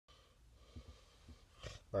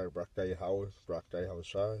All right, Brakta Howard, Brakta Howard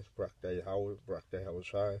Shai, Brakta Howard, Brakta Howard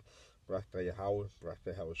Shai, Brakta Howard,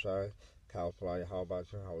 Brakta Howard Shai, Kal Playa Howard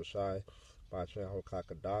Bachan Howard Shai, Bachan Howard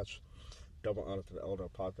Kakadach. Double honor to the elder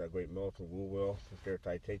apostle, that great militant rule well, sincere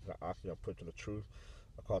citation, the oxygen put to the truth,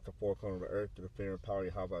 across the four corners of the earth, to the fear and power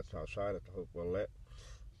of Yahweh Shai Shai, that the hope will let.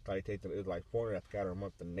 Citation is like foreigner that scattered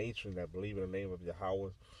among the nations that believe in the name of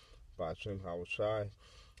Yahweh, Bachan Howard Shai.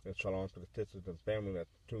 And shalom to the sisters and family that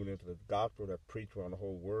tune into the gospel that preach around the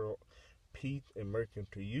whole world. Peace and mercy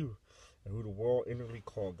unto you, and who the world inwardly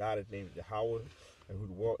called God, his name is Yahweh, and who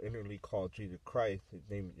the world inwardly called Jesus Christ, his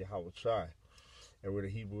name is Yahweh Shai. And we're the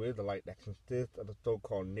Hebrew Israelite that consists of the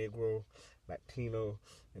so-called Negro, Latino,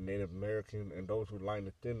 and Native American, and those who line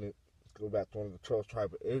within it go back to one of the 12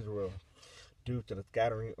 tribes of Israel due to the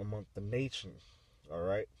scattering among the nations. All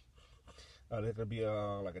right, there's gonna be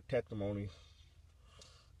like a testimony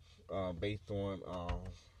based on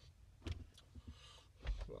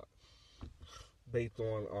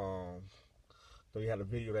so we had a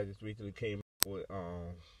video that just recently came out with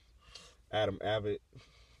Adam Abbott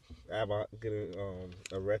getting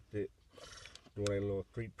arrested doing a little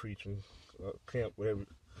street preaching camp, whatever,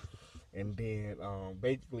 and then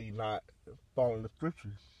basically not following the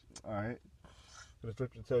scriptures. All right, the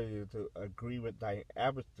scripture tells you to agree with thy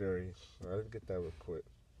adversaries. All right, let's get that real quick.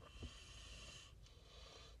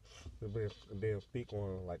 And then speak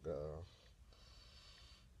on like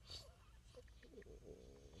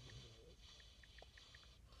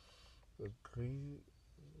agree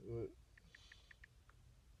with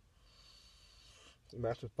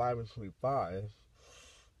Matthew 5:25.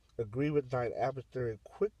 Agree with thine adversary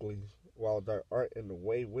quickly while thou art in the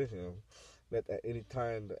way with him, that at any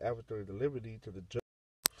time the adversary deliver thee to the judge,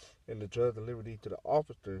 and the judge deliver thee to the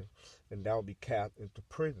officer, and thou be cast into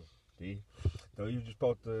prison. See? So you're just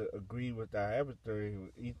supposed to agree with thy adversary,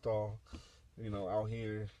 with Esau, out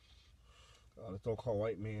here, the so-called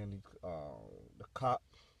white man, the cop,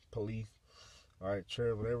 police, all right,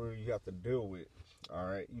 sheriff, whatever you have to deal with, all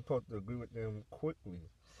right, you're supposed to agree with them quickly,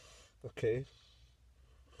 okay?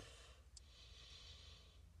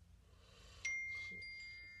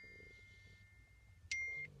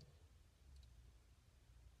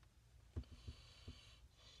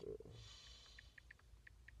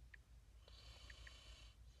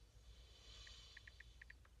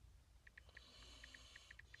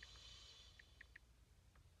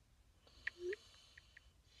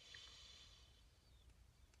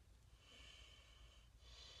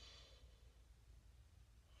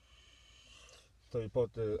 So you're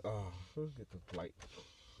supposed to, let's get the light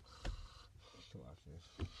to watch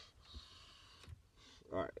this.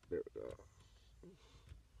 All right, there we go.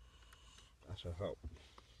 That should help.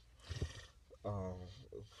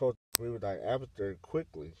 Supposed to agree with thy adversary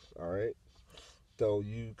quickly, all right? So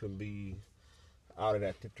you can be out of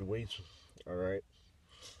that situation, all right?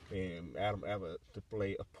 And Adam Abbott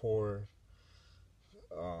display a poor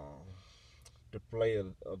um, display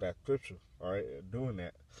of that scripture, all right? Doing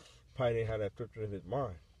that, probably didn't have that scripture in his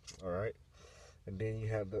mind, all right? And then you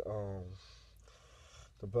have the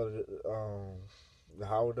brother the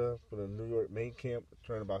Howard for the New York main camp,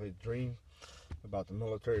 sharing about his dream about the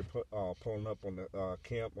military pulling up on the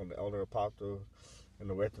camp on the elder apostle and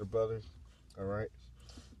the rest of the brothers, all right?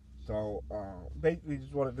 So basically,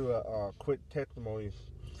 just want to do a quick testimony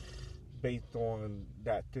based on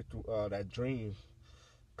that dream,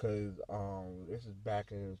 because this is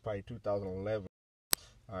back in probably 2011.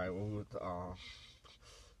 All right, when we was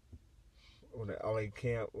on the LA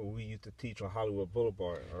camp, when we used to teach on Hollywood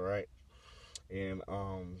Boulevard. All right, and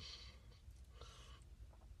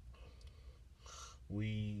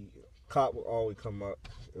we cop would always come up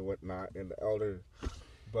and whatnot, and the elder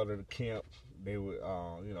brother of the camp, they would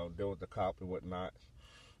deal with the cop and whatnot,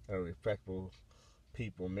 in a respectful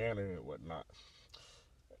people manner and whatnot.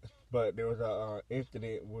 But there was a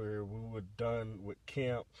incident where we were done with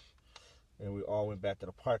camp and we all went back to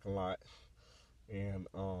the parking lot, and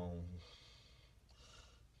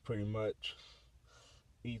pretty much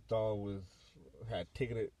Esau had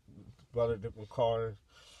ticketed other different cars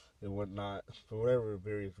and whatnot for whatever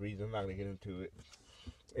various reasons. I'm not gonna get into it.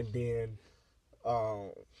 And then um,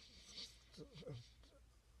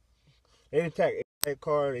 they didn't attack that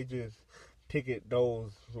car. They just ticket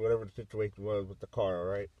those whatever the situation was with the car. All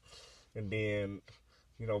right. And then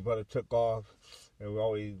brother took off, and we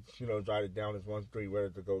always drive it down this one street, whether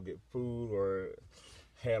to go get food or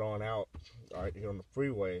head on out, all right, here on the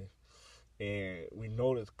freeway. And we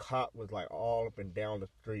noticed cop was like all up and down the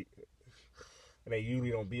street, and they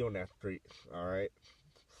usually don't be on that street, all right.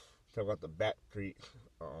 Talk about the back street,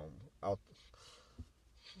 out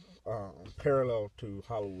parallel to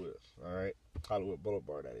Hollywood, all right. Hollywood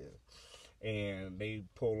Boulevard, that is. And they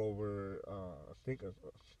pull over, I think,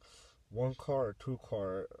 one car or two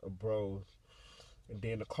car of bros. And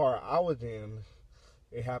then the car I was in,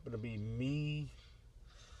 it happened to be me,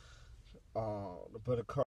 but a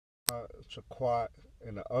car, Shaquat,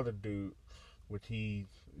 and the other dude, which he,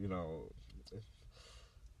 you know,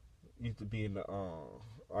 used to be in the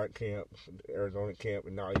art camp, the Arizona camp,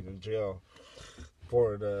 and now he's in jail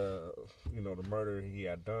for the, the murder he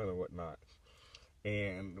had done or whatnot.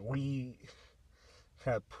 And we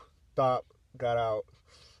had stopped, got out,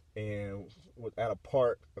 and was at a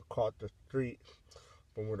park across the street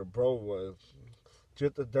from where the bro was.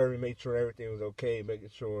 Just to Derby made sure everything was okay, making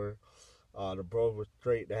sure the bros were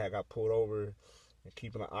straight. They had got pulled over and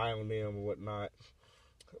keeping an eye on them and whatnot,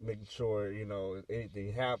 making sure, if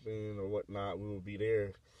anything happened or whatnot, we would be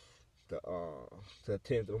there to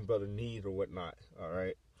attend to them brother needs or whatnot. All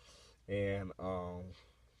right, and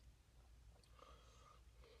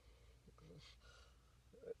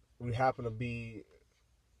we happened to be.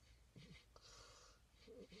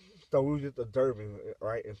 So we were just observing,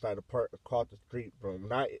 right, inside the park across the street from,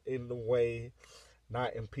 not in the way,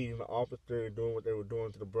 not impeding the officer, doing what they were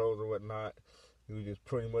doing to the bros or whatnot. We were just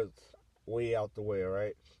pretty much way out the way,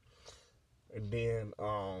 right? And then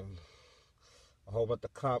a whole bunch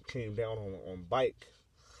of cops came down on bike,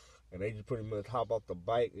 and they just pretty much hopped off the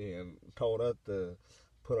bike and told us to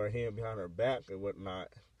put our hand behind our back and whatnot.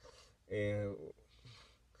 And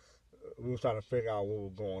we was trying to figure out what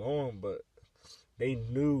was going on, but they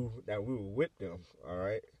knew that we were with them, all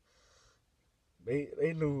right?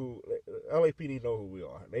 They knew, LAPD know who we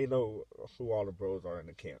are. They know who all the bros are in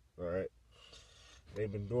the camp, all right?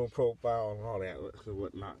 They've been doing profile and all that and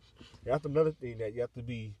whatnot. That's another thing that you have to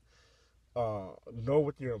be, know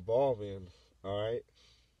what you're involved in, all right?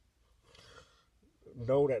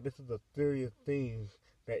 Know that this is a serious thing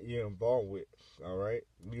that you're involved with, all right?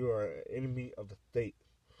 You are an enemy of the state,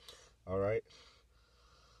 all right?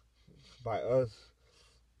 By us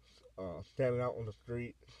standing out on the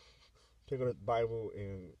street, taking the Bible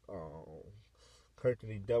and cursing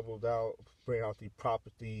these devils out, bringing out these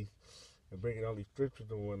prophecies, and bringing all these scriptures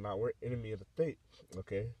and whatnot. We're enemy of the state,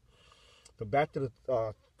 okay? So back to the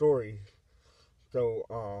story.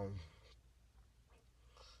 So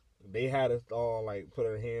they had us all like put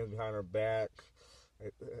our hands behind our back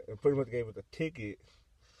and pretty much gave us a ticket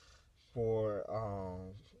for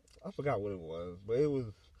I forgot what it was, but it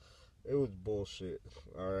was bullshit.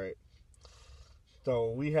 All right.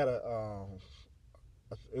 So we had it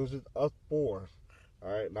was just us four. All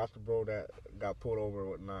right, not the bro that got pulled over and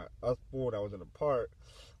whatnot. Us four that was in the park,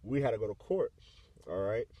 we had to go to court. All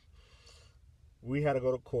right, we had to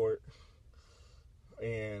go to court,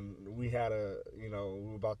 and we had to, we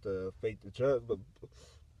were about to face the judge. But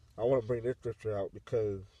I want to bring this scripture out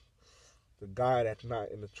because the guy that's not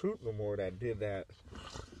in the truth no more, that did that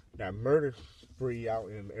murder spree out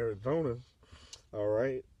in Arizona. All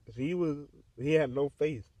right, he had no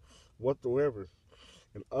faith whatsoever.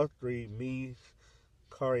 And us three, me,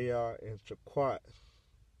 Karia, and Shaquat,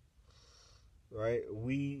 right?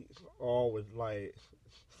 We all was like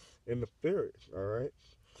in the spirit, all right?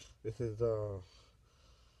 This is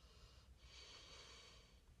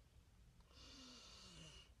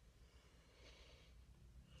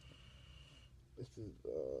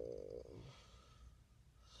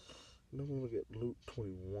let me look at Luke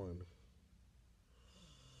 21.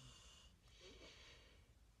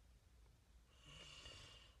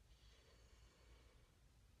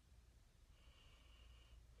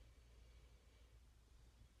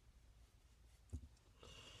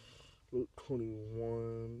 Luke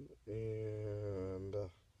 21 and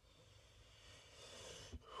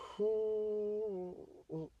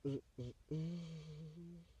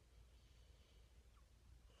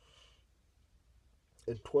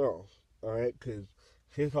and 12. All right, because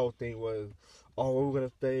his whole thing was, oh, we're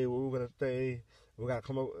gonna stay, we gotta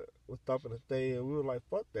come up with stuff in the stay, and we were like,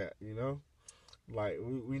 fuck that, Like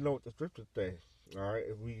we know what the scriptures say. All right,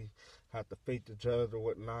 if we have to face the judge or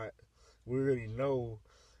whatnot, we already know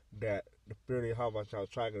that the spirit of Yahweh shall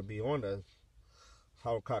try to be on us.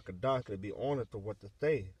 How Kakadash could be on us to what to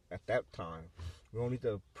say at that time. We don't need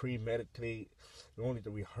to premeditate. We don't need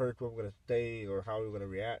to rehearse what we're gonna say or how we're gonna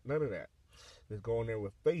react. None of that. Just go in there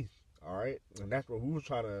with faith. All right, and that's what we were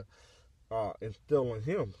trying to instill in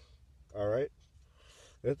him. All right,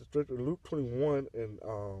 that's the scripture, Luke 21 and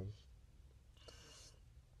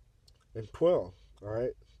 12. All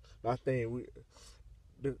right, not saying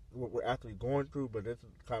what we're actually going through, but this is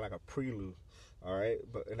kind of like a prelude. All right,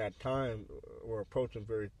 but in that time we're approaching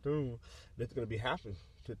very soon. This is going to be happening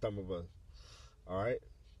to some of us. All right,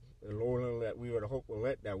 And Lord, that we are the hope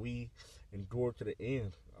elect, that we endure to the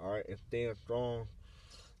end, all right, and stand strong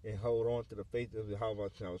and hold on to the faith of the Yahweh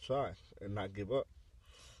Shai and not give up,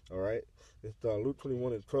 all right. It's Luke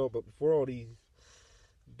 21:12. But before all these,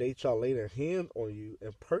 they shall lay their hand on you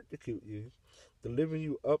and persecute you, delivering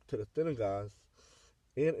you up to the synagogues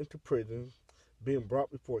and into prison, being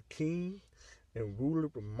brought before kings and rulers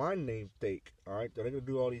for my name's sake. All right, so they're gonna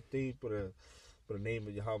do all these things for the name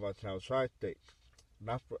of Yahweh Shai's sake,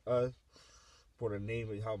 not for us, for the name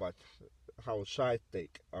of Yahweh Shai's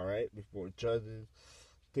sake. All right, before judges,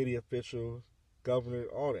 city officials, governors,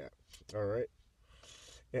 all that. All right,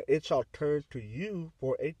 and it shall turn to you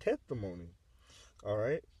for a testimony. All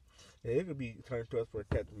right, and it could be turned to us for a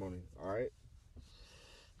testimony. All right,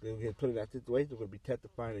 they will get put in that situation. We're going to be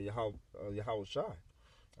testifying to Yahweh Shai.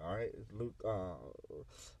 All right, Luke,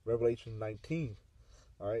 Revelation 19.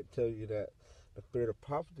 All right, tell you that the spirit of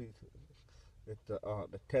prophecy is the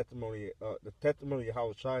testimony of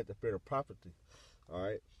Yahweh Shai is the spirit of prophecy. All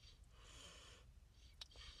right.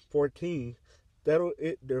 14. Settle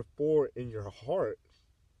it therefore in your heart.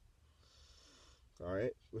 All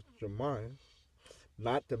right, with your mind,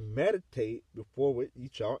 not to meditate before what you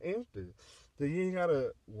shall answer. So you ain't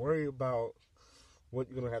gotta worry about what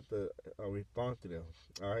you're gonna have to respond to them.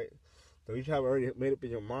 All right, so you have already made up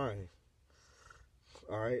in your mind.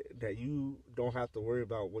 All right, that you don't have to worry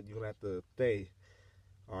about what you're gonna have to say.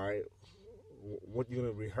 All right, what you're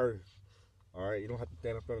gonna rehearse. All right, you don't have to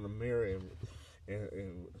stand in front of the mirror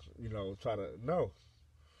and you know try to know.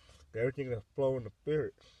 Everything that's flow in the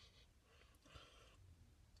spirit.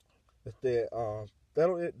 Instead,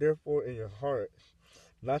 settle it therefore in your heart,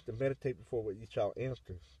 not to meditate before what you shall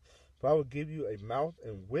answer. For I will give you a mouth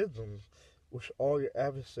and wisdom, which all your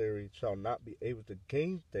adversaries shall not be able to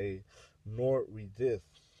gainsay nor resist.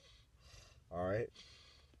 All right.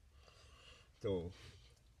 So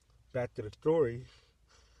back to the story.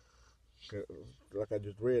 Like I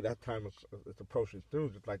just read, that time it's approaching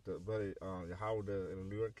soon, just like the brother Howard in the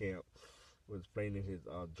New York camp was explaining his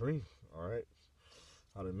dream. All right.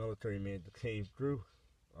 How the military man came through,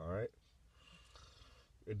 all right?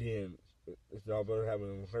 And then, if y'all better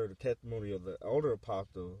haven't heard the testimony of the older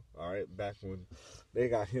apostle, all right, back when they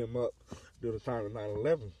got him up during the time of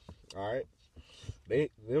 9/11, all right?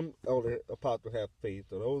 Them older apostles have faith,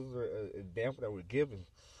 so those are examples that we're given,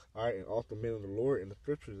 all right, and also men of the Lord in the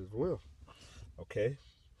scriptures as well, okay?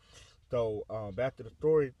 So, back to the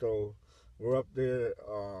story, so we're up there,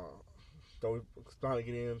 so we're starting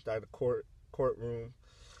to get inside the courtroom.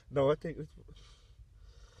 No, I think it's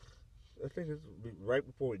right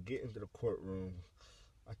before we get into the courtroom.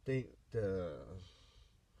 I think the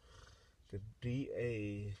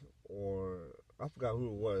DA, or I forgot who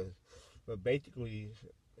it was, but basically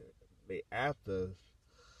they asked us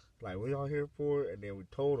like, "What y'all here for?" And then we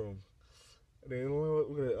told them, and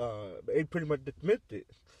then they pretty much dismissed it.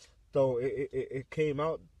 So it came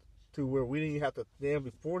out to where we didn't have to stand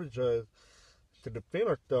before the judge to defend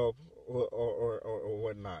ourselves or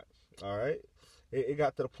whatnot. All right, it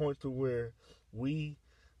got to the point to where we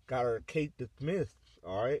got our case dismissed.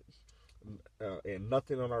 All right, and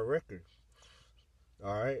nothing on our record.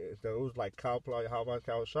 All right, so it was like how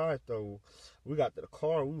about Shai? So we got to the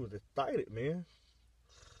car, we was excited, man,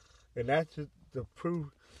 and that's just the proof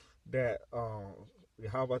that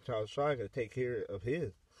how about Shai gonna take care of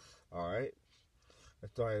his. All right,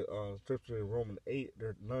 that's why scripture in Romans 8,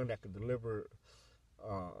 there's none that can deliver.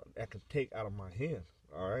 That can take out of my hand.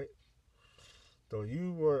 All right. So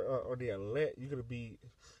you were on the elect. You're gonna be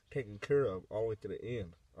taken care of all the way to the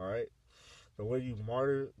end. All right. So whether you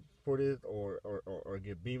martyr for this or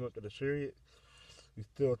get beamed up to the chariot, you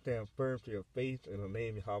still stand firm to your faith in the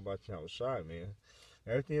name of Yahweh Shai, man.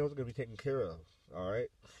 Everything else is gonna be taken care of. All right.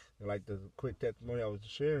 And like the quick testimony I was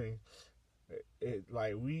sharing,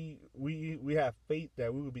 like we have faith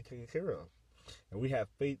that we will be taken care of, and we have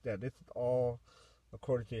faith that this is all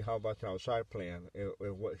according to how about our Shai plan and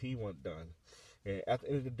what he wants done. And at the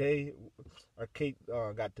end of the day, our case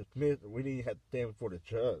got dismissed. We didn't have to stand before the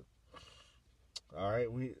judge. All right,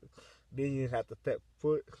 we didn't even have to step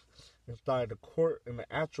foot inside the court, in the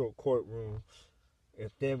actual courtroom, and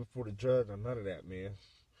stand before the judge or none of that, man.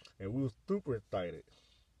 And we were super excited.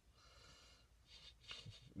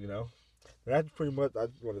 You know, that's pretty much I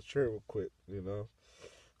just want to share real quick. You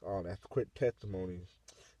know, that's quick testimony,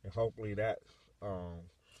 and hopefully that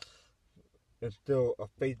instill a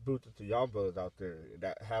faith booster to y'all brothers out there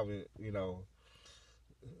that haven't, you know,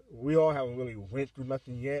 we all haven't really went through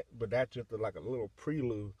nothing yet, but that's just like a little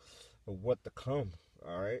prelude of what to come.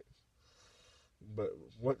 All right, but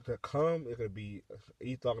what to come, it could be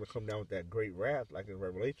Esau gonna come down with that great wrath, like in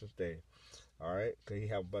Revelation day. all right, because he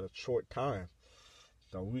have but a short time.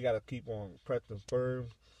 So we got to keep on pressing firm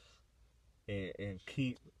and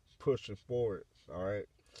keep pushing forward, all right?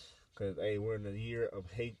 Because, hey, we're in the year of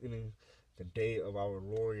hastening the day of our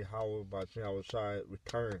Lord Yahweh by Yahweh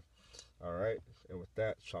return, all right? And with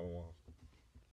that, shalom.